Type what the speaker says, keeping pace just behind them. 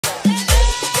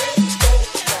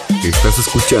Estás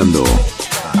escuchando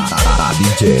a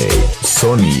DJ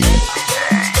Sonny.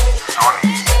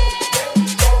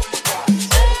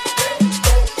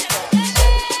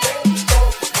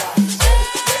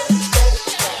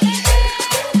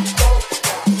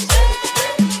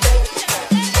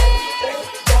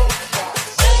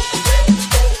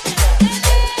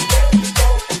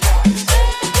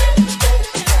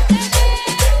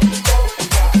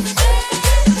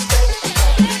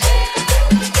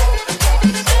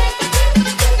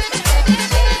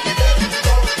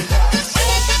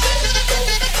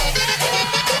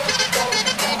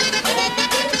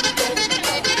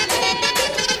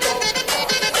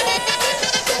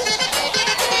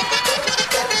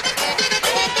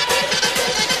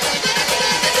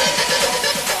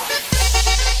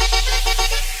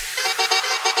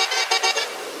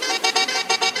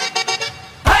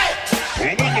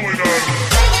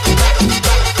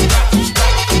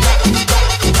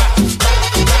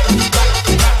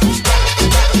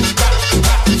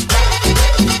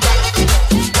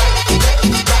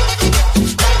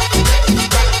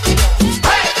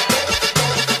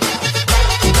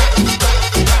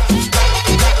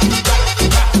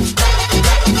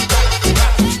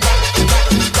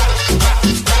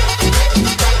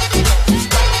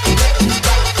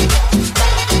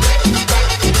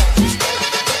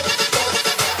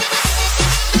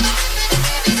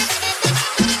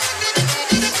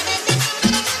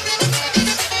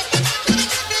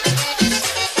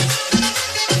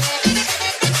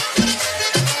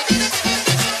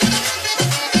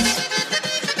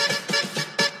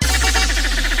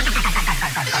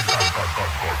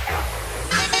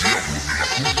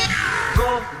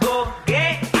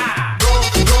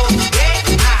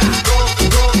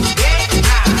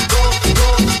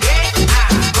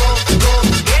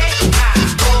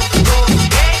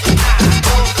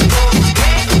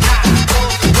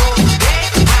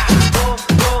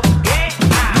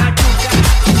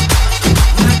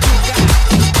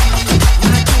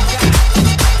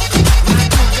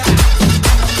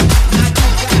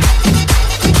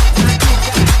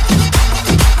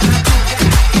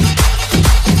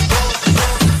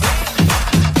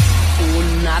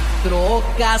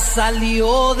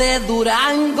 Salió de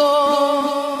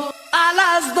Durango a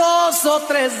las 2 o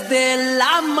 3 de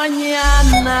la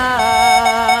mañana.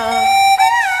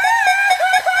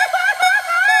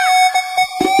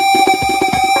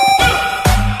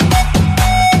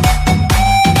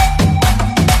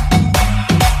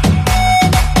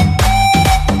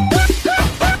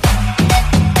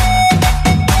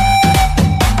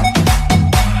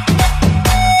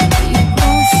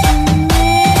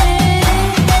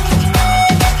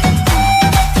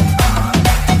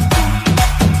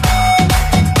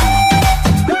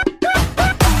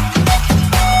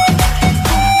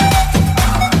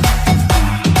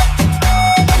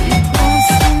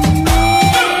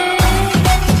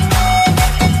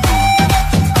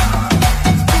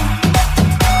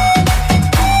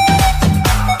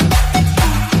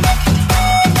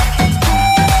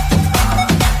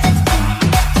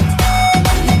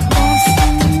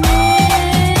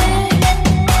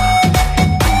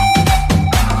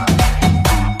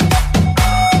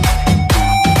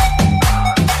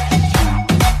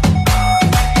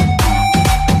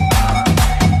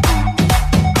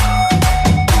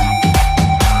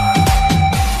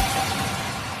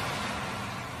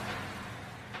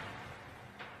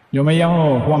 Yo me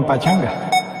llamo Juan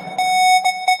Pachanga.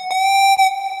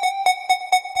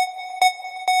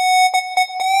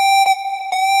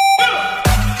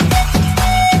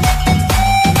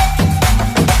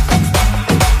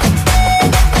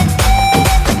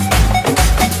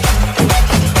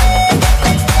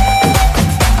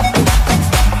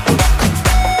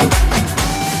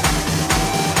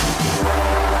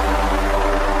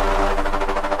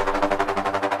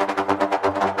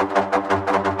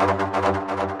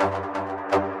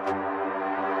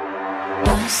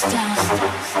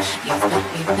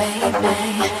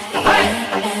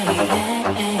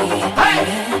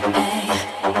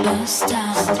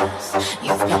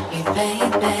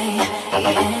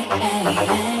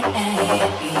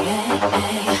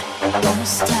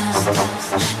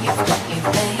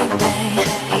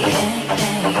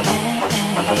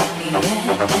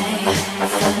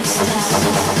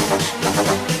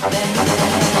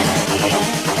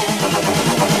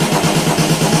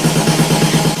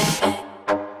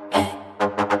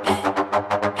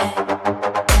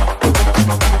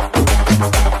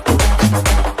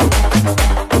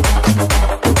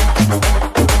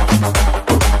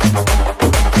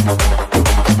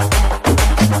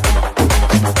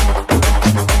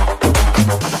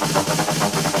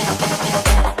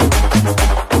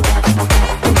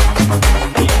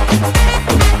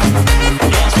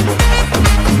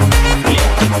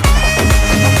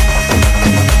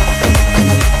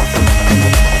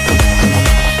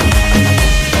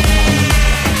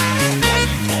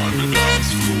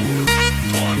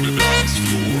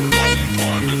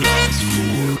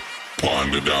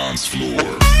 dance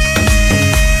floor.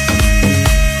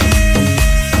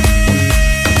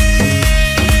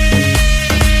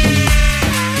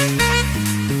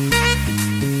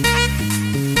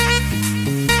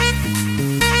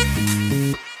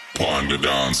 On the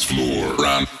dance floor,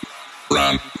 run,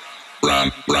 run,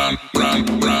 run, run, run,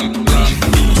 run, run,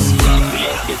 do, run, we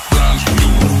love the run, do,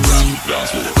 run,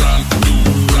 dance floor, run, do,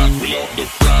 run, we love the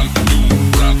run, do,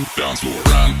 run, dance floor,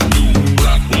 run, do,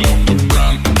 run, we love the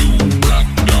run, do, run,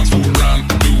 dance floor, run,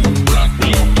 do, run, we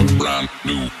love the run,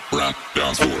 do, run,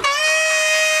 dance floor.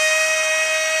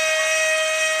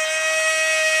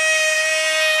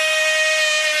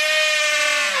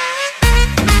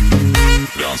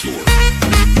 Dance floor.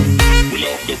 We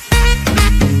love the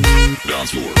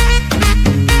dance floor.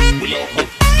 We love the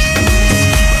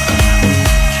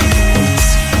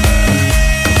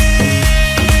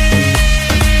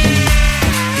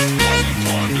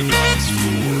on the dance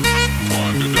floor.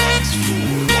 On the dance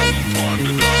floor. On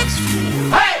the dance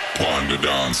floor. Hey! On the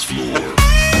dance floor.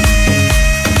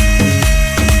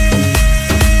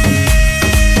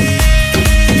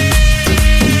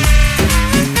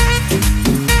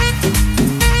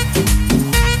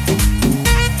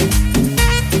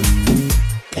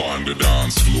 On the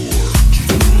dance floor.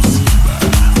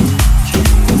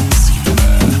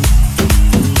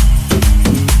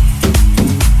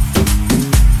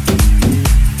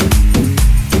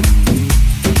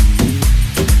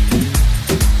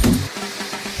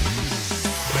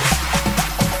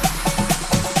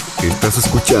 Estás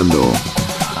escuchando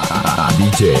a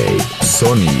DJ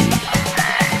Sonny.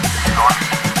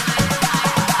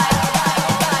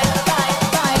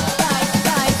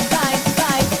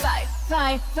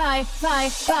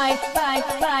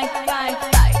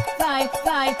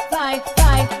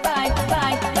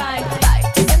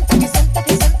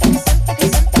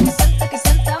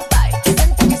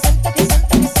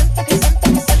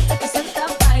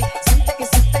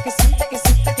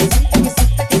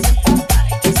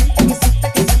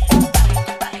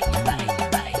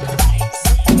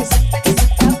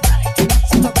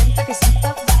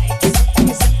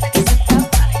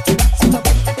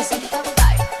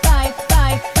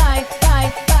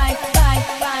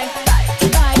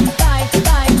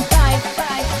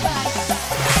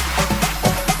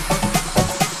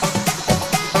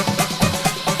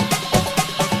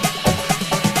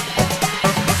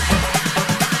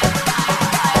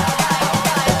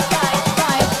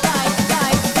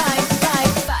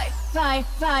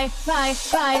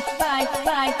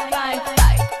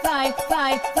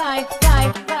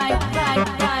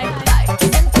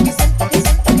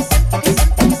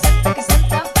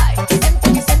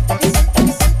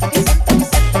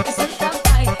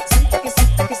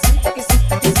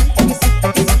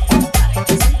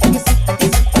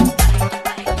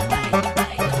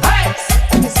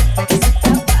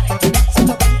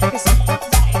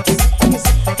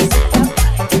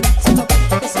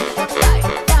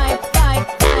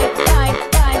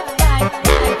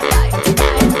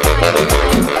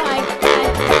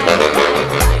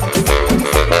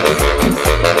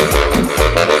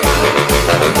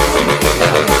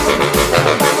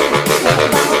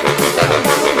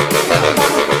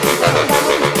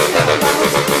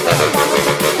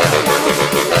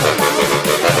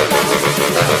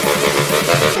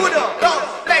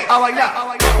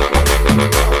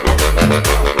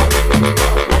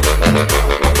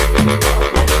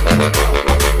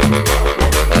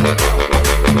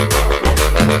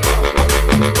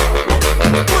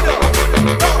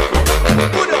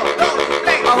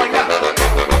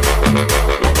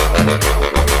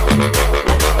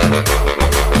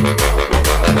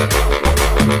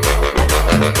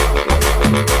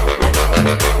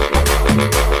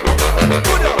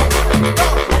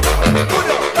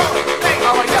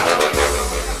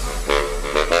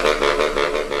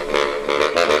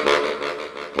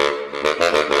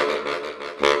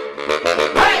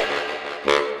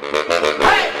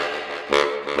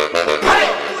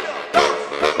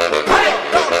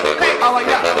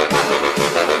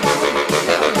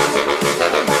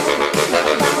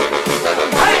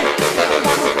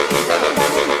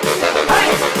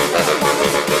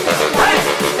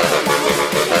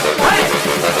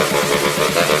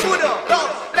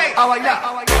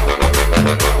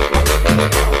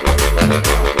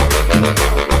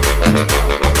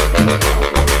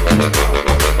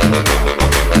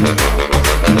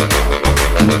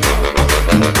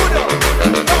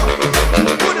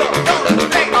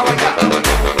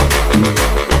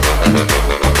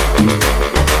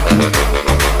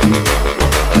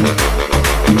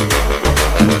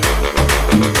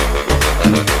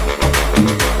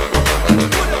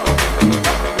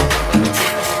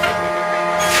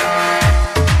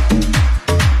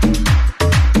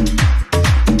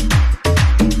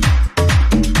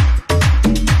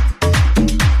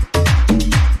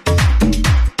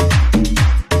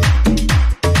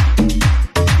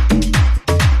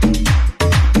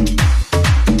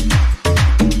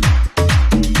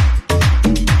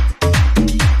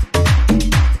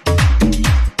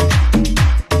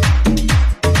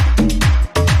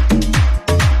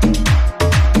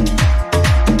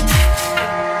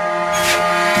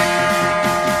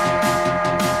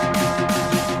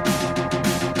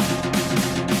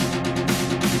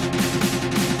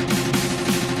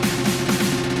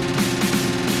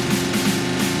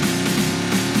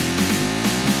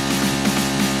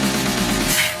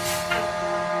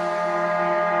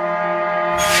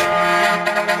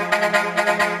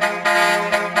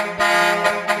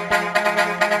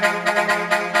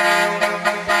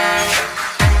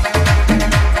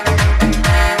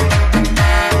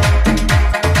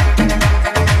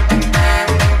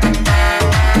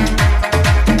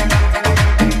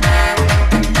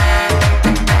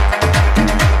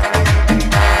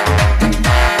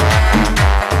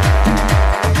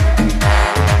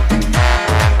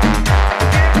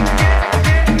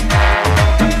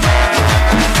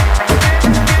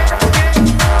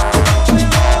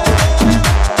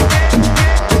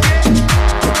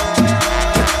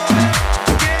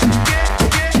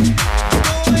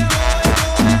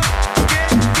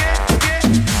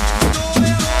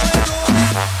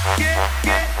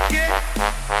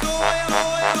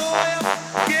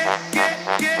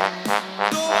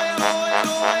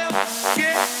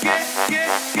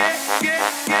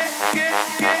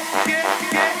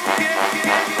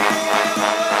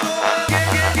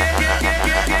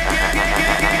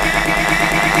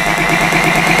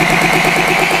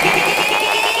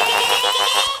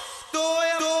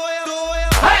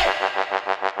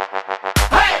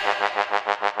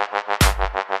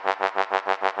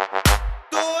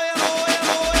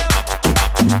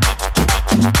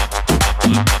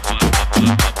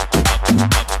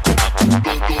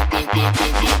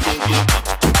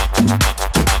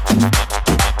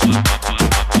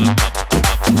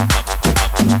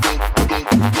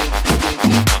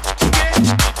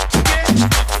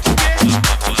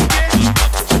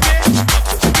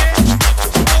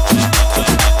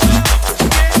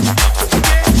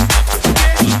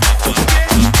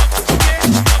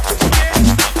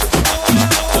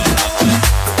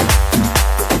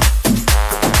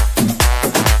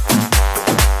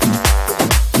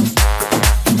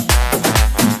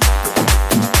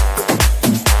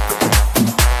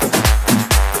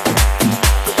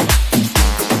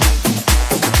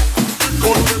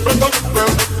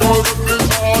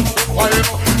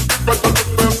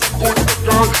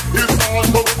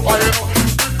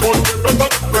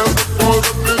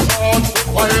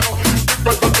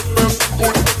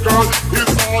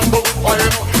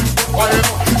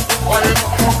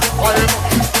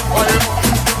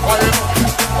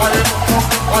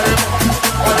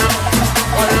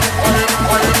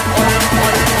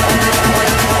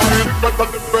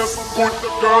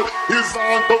 world is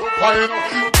on the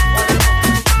wine.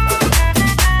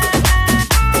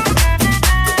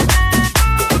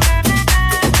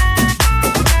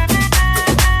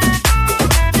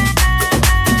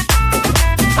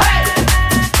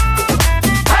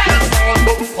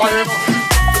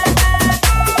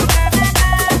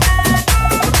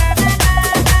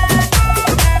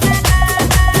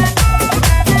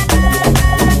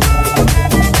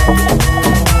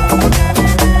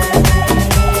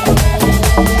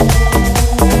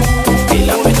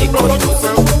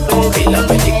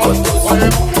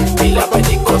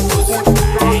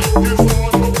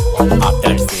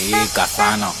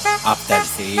 After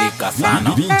sí,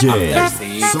 Casano, DJ after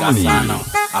sí, Sonny. Casano,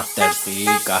 after sí,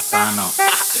 Casano.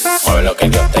 Mueve lo que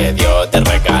Dios te dio, te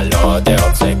regaló, te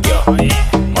obsequió.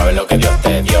 Mueve lo que Dios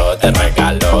te dio, te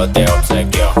regaló, te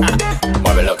obsequió.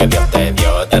 Mueve lo que Dios te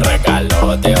dio, te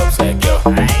regaló, te obsequió.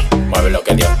 Mueve lo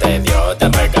que Dios te dio, te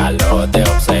regaló, te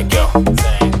obsequió.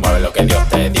 Mueve lo que Dios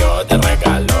te dio, te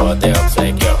regaló, te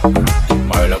obsequió.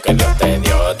 Mueve lo que Dios te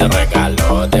dio, te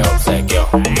regaló, te obsequió.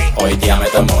 Hoy día me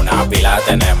tomo una pila,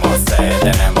 tenemos sed.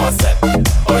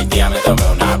 Hoy día me tomé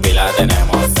una pila,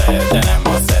 tenemos sed.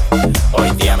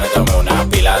 Hoy día me tomé una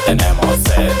pila, tenemos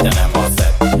sed.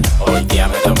 Hoy día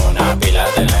me tomé una pila,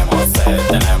 tenemos sed.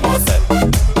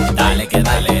 Dale que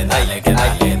dale, dale que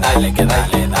dale, dale que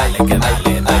dale, dale que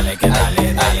dale, dale que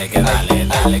dale, dale que dale,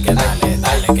 dale que dale,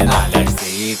 dale que dale. After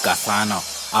sí, Casano,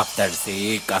 after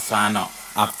sí, Casano,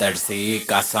 after sí,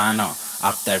 Casano,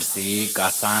 after sí,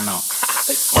 Casano.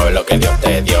 Mueve lo que Dios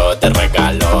te dio, te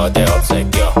regaló, te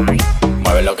obsequió.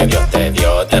 Mueve lo que Dios te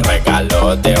dio, te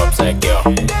regaló, te obsequió.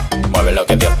 Mueve lo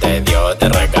que Dios te dio, te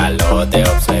regaló, te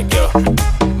obsequió.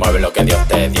 Mueve lo que Dios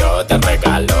te dio, te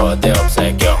regaló, te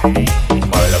obsequió.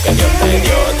 Mueve lo que Dios te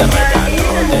dio, te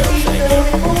regaló, te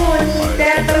obsequió.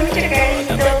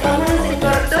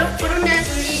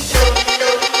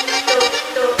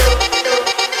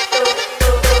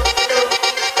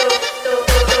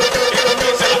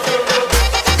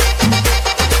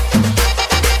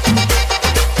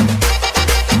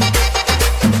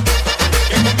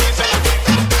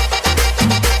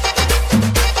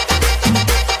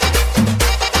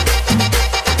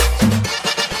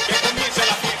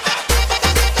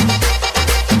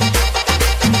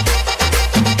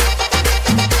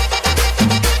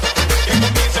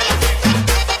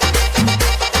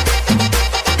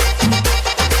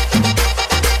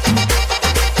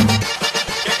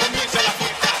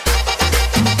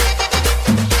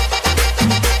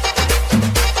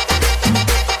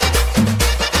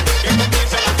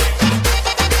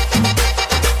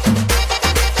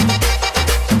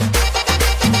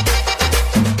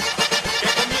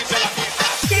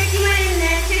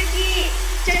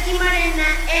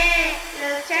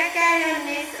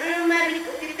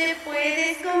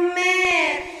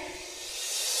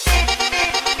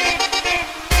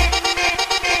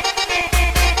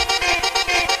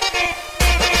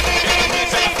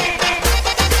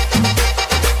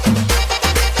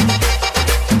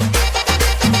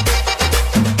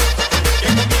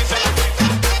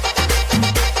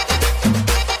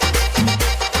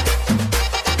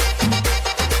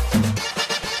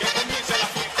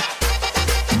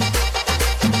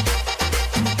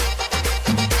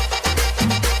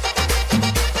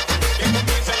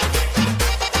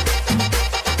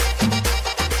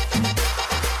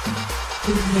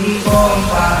 Mi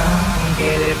compa,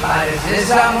 ¿qué le parece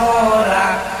esa morra?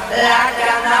 La que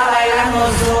anda bailando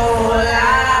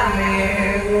sola me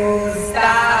gusta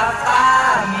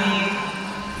pa' mí.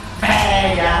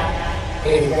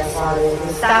 Ella sabe que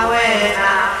está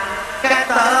buena, que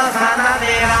todos andan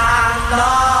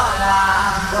dejándola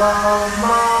como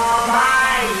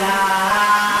bailar.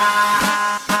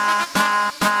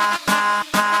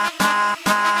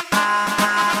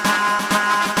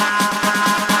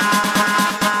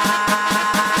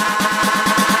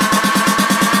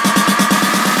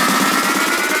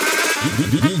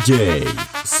 DJ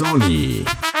Sonny.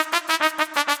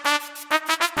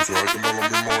 Tú sabes que no es lo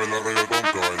mismo bailar reggaetón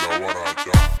que bailar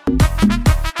guaracha.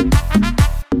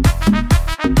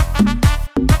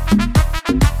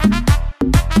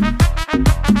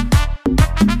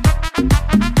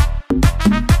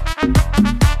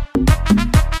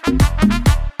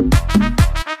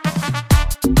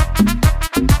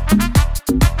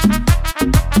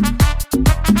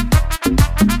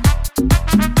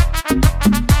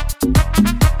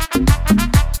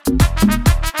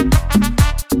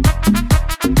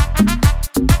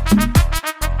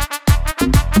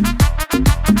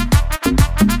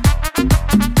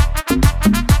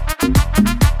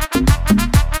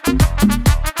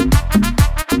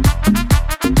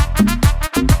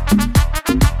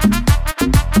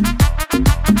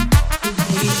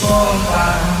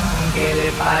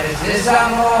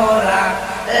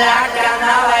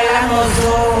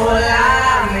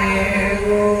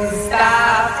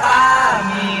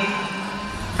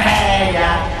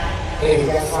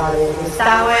 sabe que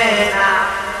está buena,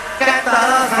 que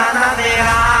todos andan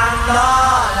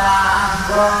mirándola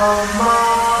como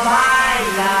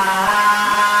baila.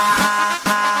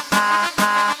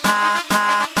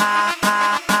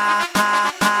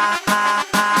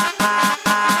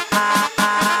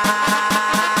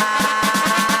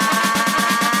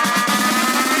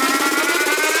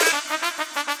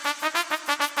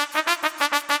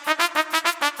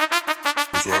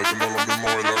 Sabes que no es lo mismo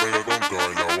bailar reggaetón que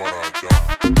bailar guaracha.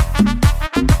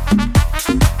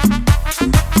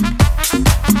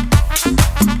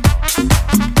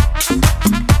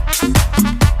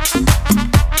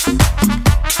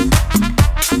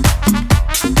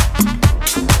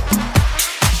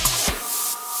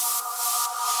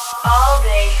 All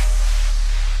day,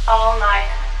 all night,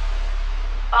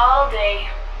 all day,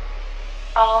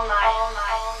 all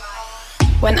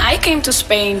night. When I came to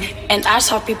Spain and I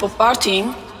saw people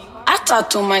partying, I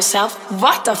thought to myself,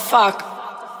 what the fuck?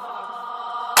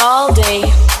 All day,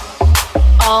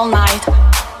 all night,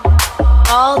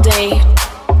 all day,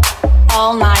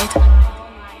 all night.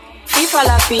 FIFA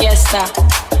la fiesta,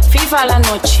 FIFA la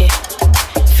noche,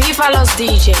 FIFA los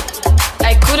DJ.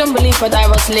 I couldn't believe what I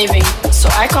was living, so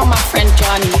I called my friend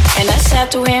Johnny and I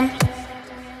said to him,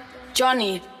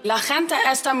 Johnny, la gente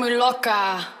está muy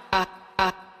loca.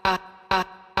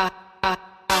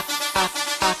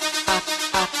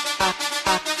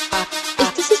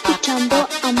 ¿Estás escuchando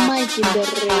a Mikey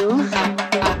Berreo?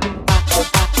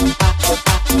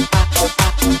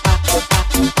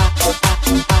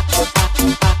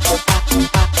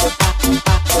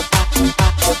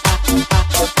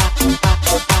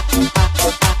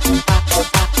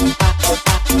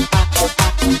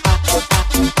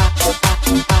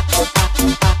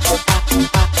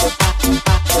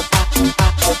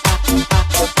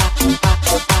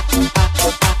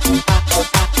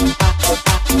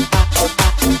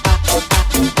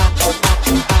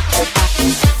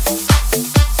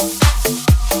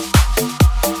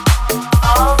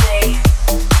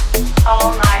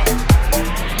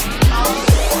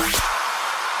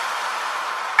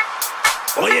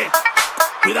 Oye,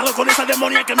 cuidado con esa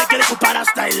demonia que me quiere ocupar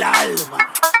hasta el alma.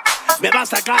 Me va a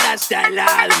sacar hasta el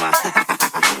alma.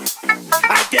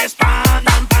 Aquí es pan,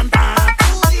 tan, tan, tan.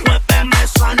 Muéveme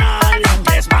sanal.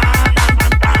 Aquí es pan, tan,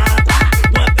 tan, tan.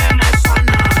 Muéveme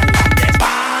sanal. Aquí es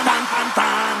pan, tan, tan,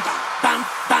 tan. Tan,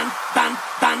 tan, tan,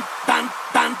 tan, tan,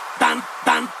 tan, tan, tan,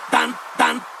 tan, tan, tan, tan, tan, tan, tan, tan, tan,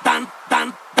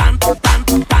 tan,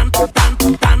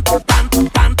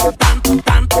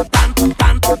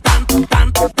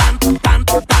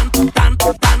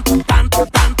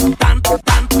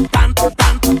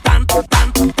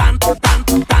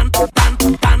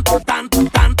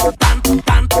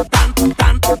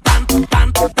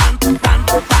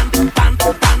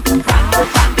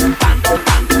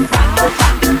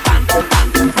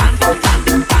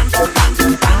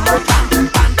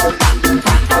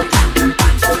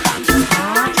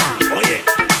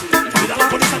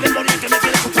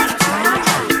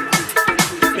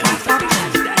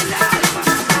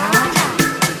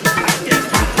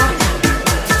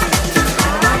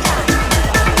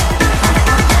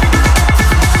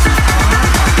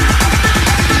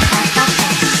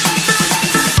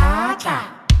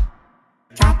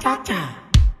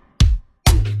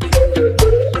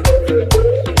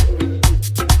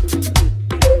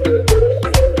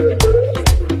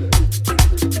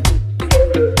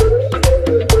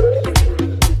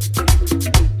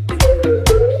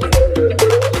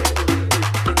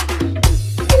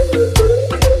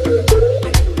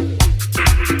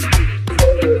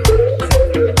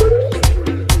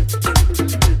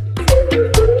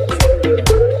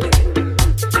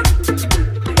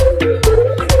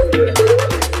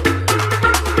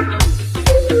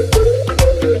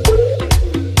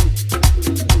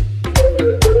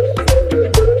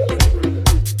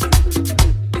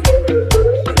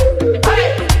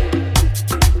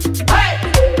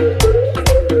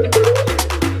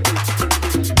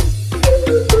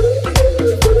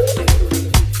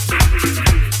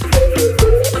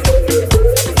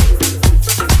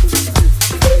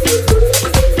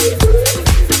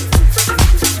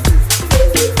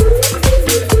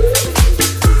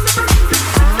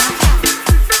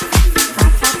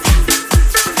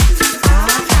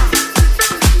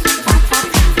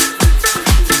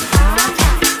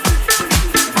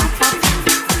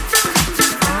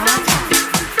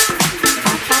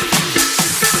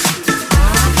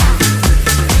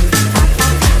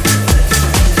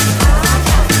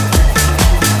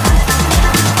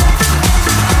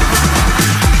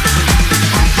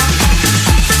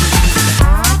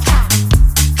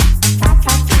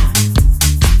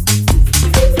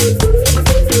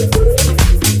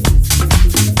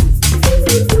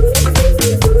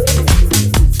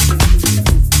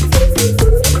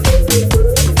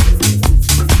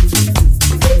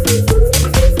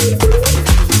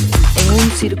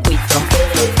 circuito.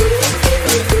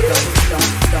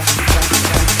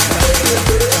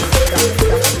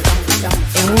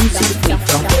 En un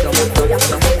circuito.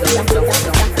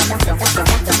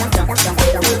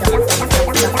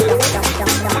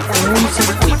 En un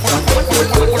circuito.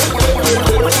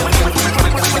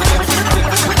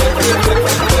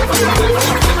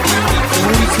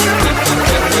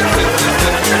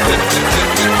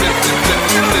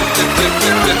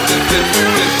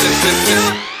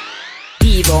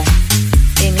 Vivo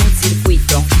en el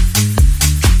circuito,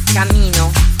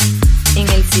 camino en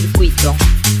el circuito,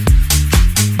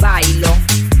 bailo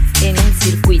en el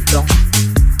circuito,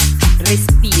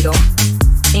 respiro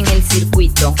en el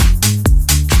circuito,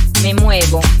 me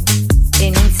muevo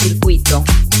en el circuito,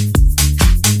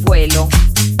 vuelo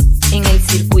en el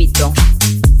circuito,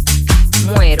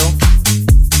 muero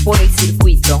por el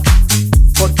circuito,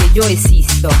 porque yo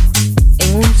existo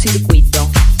en un circuito.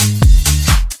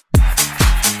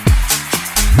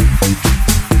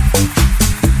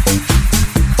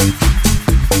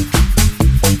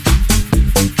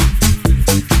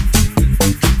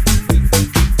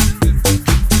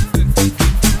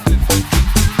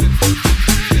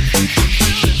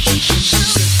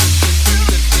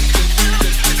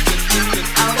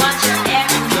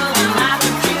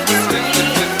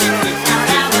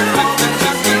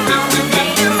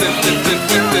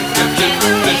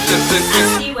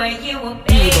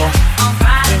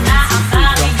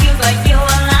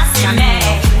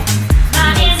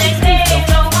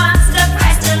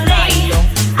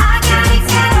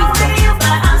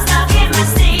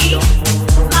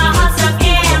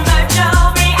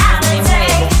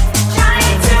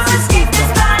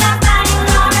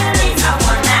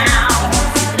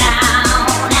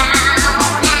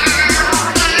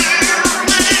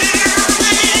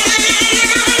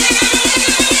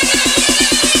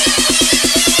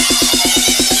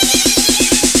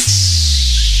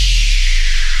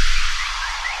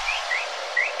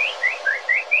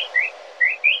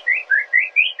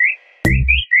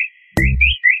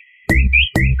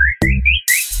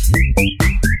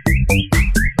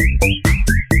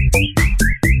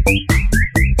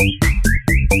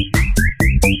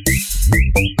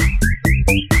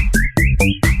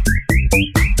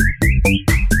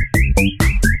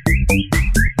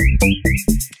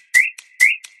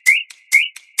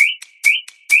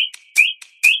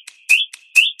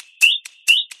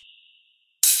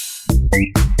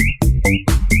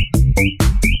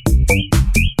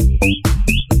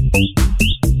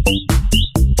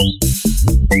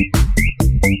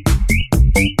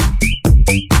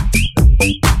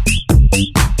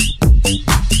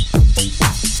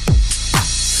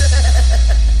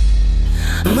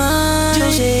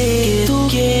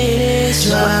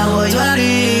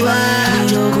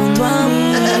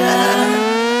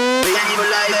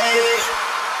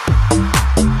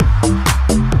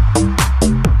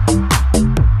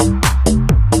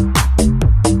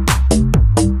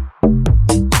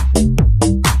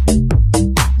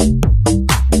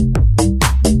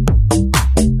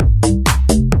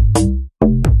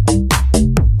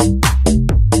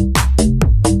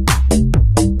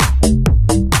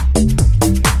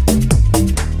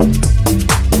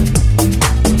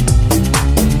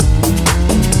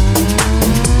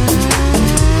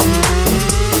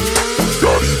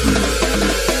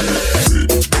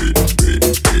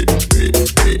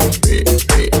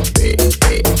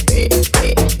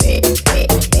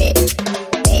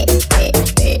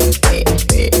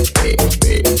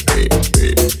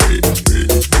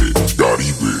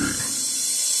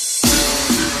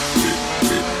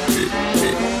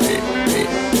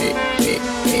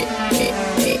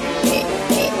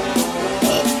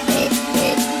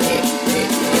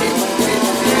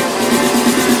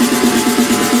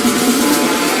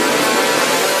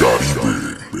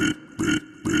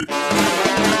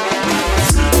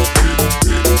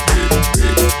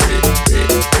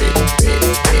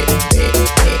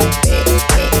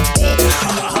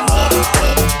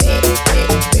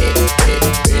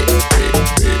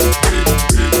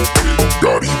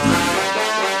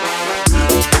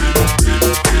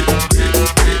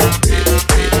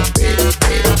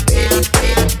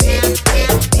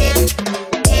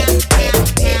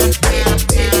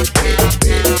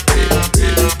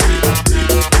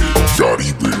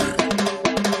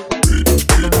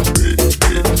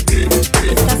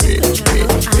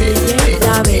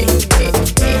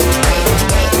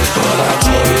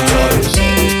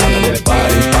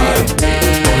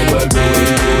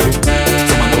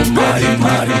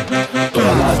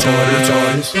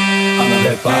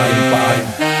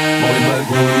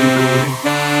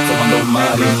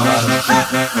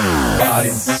 Party,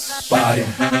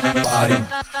 party, party.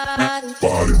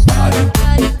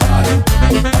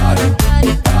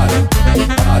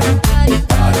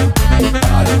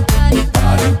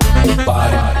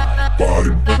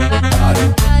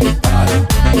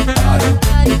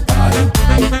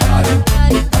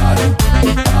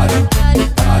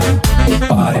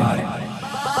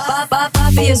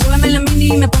 Papi, yo súbeme la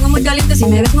mini, me pongo muy caliente si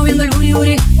me ves moviendo el booty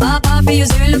booty. Papi, yo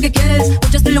sé bien lo que quieres,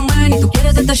 muchas te lo mueven y tú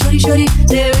quieres esta shorty shorty.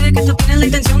 Se ve que tú tienes la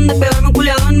intención de pegarme un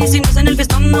culiadón y si no es en el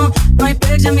fiestón no hay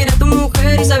pex, ya miré a tu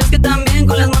mujer y sabes que también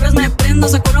con las morras me prendo.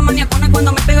 Saco la maniacona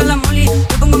cuando me pega la molly,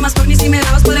 me pongo más corny si me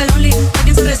dabas por el only.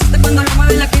 Alguien se resiste cuando lo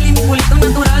mueve la Kelly, mi culito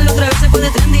natural otra vez se fue de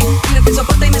trendy. Y me pienso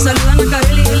pota y me saludan a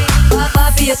Kareli.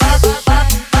 Papi, yo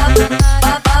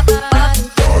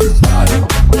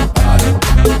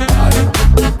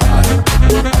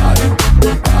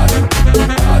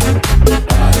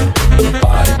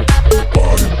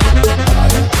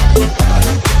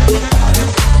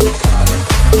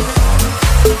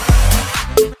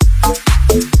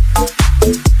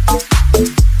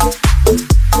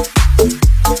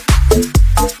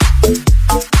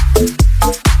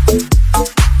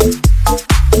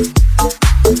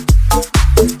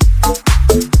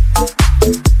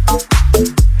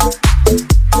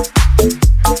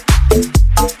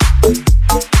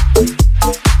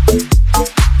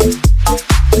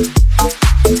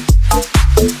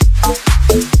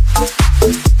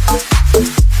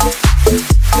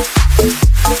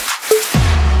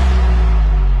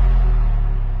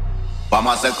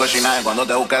Vamos a hacer cochinaje cuando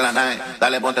te busques la nave.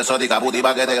 Dale, ponte exótica, puti,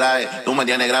 pa' que te grabe. Tú me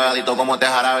tienes grabadito como este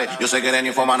jarabe. Yo sé que eres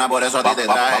ninfomana, por eso a ti te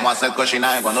traje. Vamos a hacer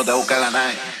cochinaje cuando te busques la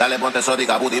nave. Dale, ponte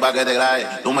exótica, puti, pa' que te grabe.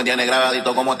 Tú me tienes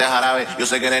grabadito como este jarabe. Yo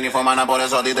sé que eres ninfomana, por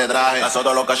eso a ti te traje.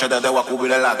 Azoto los cachetes, te voy a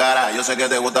escupir en la cara. Yo sé que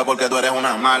te gusta porque tú eres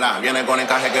una mala. Viene con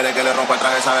encaje, quiere que le rompa el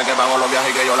traje. Sabe que pago los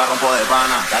viajes y que yo la rompo de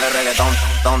pana. Dale reggaetón,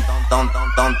 ton, ton, ton,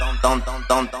 ton, ton, ton,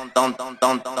 ton, ton, ton,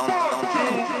 ton, ton, ton,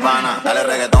 pana. Dale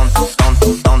reggaetón, ton,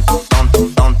 ton, ton, ton.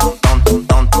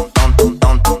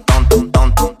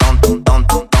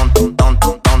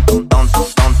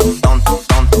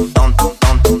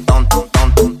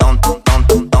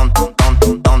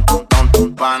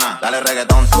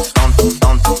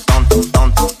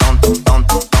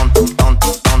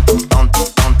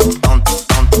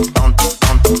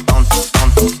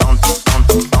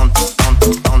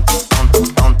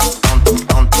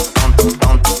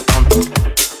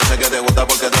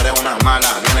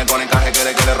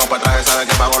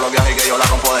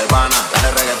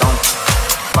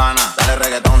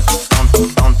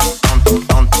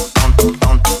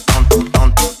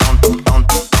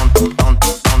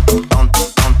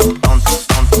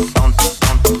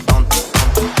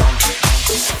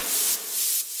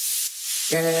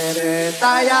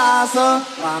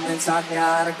 Va a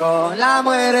mensajear con la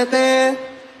muerte.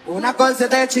 Una con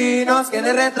 7 chinos que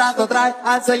de retrato trae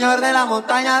al señor de la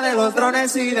montaña de los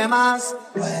drones y demás.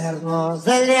 Cuernos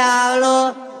del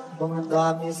diablo, tomando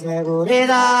a mi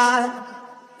seguridad.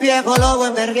 Viejo lobo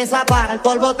en vergüenza para el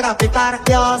polvo traficar.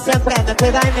 Yo siempre me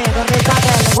cuida y me dormita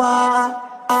del agua.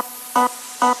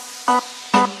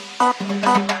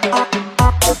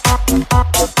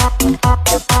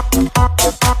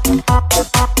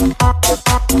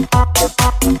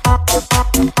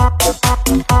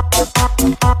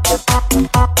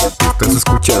 Estás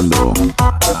escuchando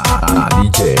a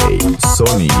DJ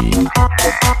Sonny.